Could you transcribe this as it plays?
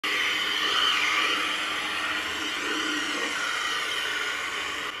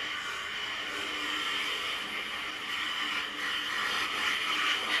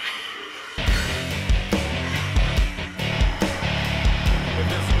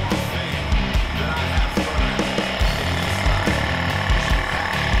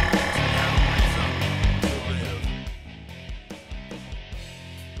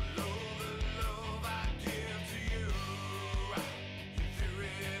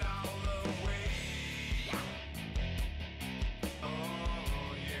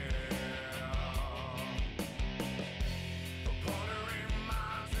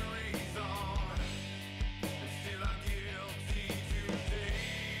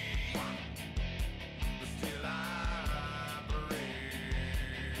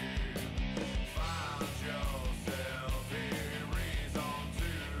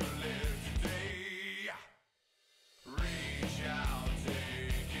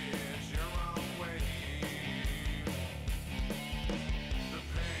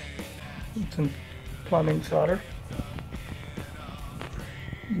Some plumbing solder.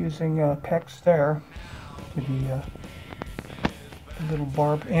 Using PEX there with the little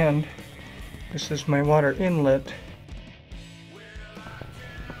barb end. This is my water inlet.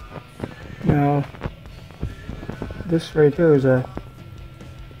 Now, this right here is a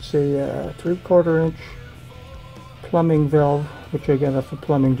 3/4 inch plumbing valve, which I got off a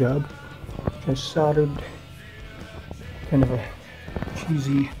plumbing job. I soldered, kind of a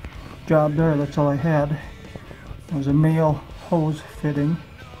cheesy job there. That's all I had. It was a male hose fitting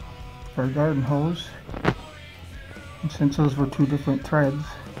for a garden hose, and since those were two different threads,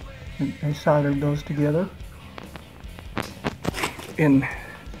 I soldered those together. And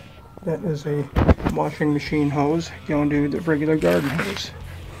that is a washing machine hose going to the regular garden hose,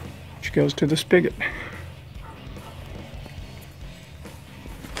 which goes to the spigot.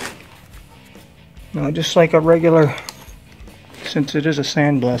 Now, just like a regular, since it is a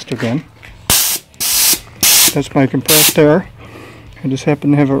sandblaster gun, that's my compressed air. I just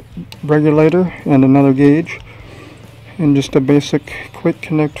happen to have a regulator and another gauge, and just a basic quick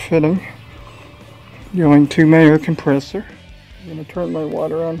connect fitting going to my air compressor. I'm going to turn my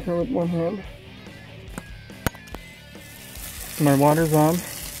water on here with one hand. My water's on.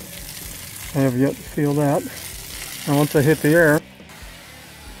 I have yet to feel that. And once I hit the air,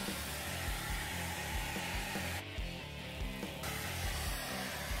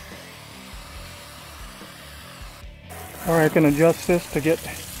 or I can adjust this to get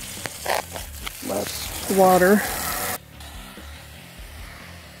less water.